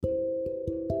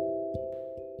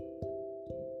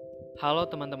Halo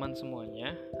teman-teman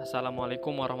semuanya,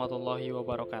 Assalamualaikum warahmatullahi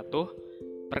wabarakatuh.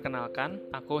 Perkenalkan,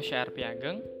 aku Syair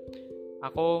Piageng.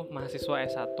 Aku mahasiswa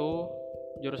S1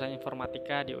 jurusan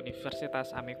Informatika di Universitas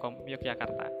Amikom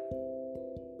Yogyakarta.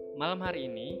 Malam hari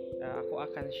ini, aku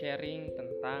akan sharing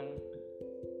tentang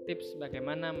tips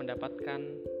bagaimana mendapatkan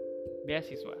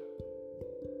beasiswa.